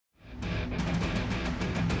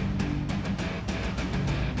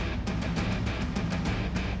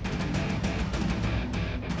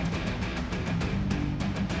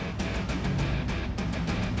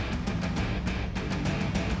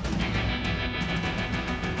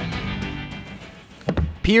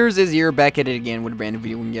Piers is here, back at it again with a brand new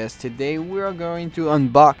video, and yes, today we are going to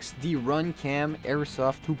unbox the RunCam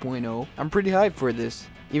Airsoft 2.0. I'm pretty hyped for this,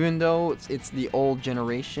 even though it's the old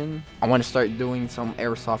generation. I want to start doing some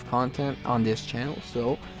airsoft content on this channel,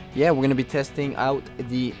 so yeah, we're gonna be testing out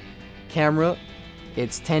the camera.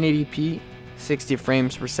 It's 1080p, 60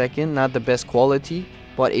 frames per second, not the best quality,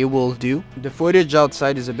 but it will do. The footage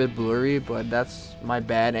outside is a bit blurry, but that's my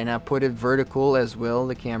bad, and I put it vertical as well,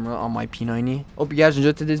 the camera, on my P90. Hope you guys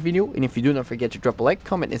enjoyed today's video, and if you do, don't forget to drop a like,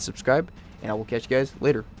 comment, and subscribe, and I will catch you guys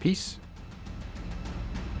later. Peace.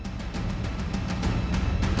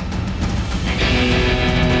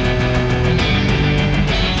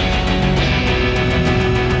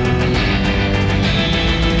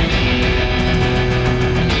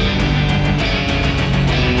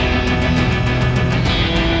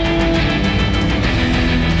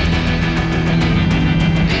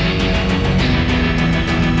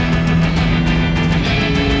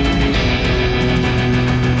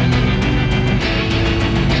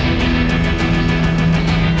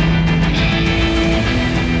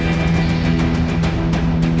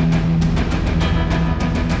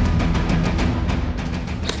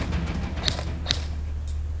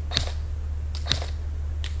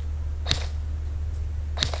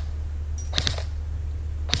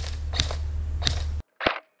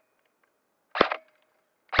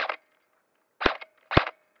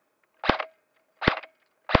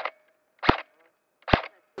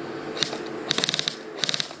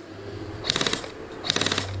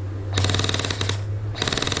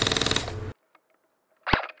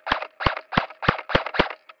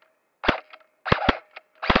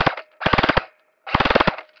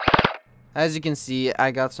 As you can see, I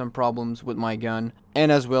got some problems with my gun,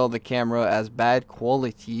 and as well the camera has bad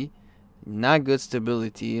quality, not good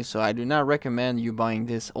stability, so I do not recommend you buying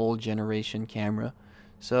this old generation camera.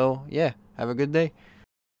 So yeah, have a good day.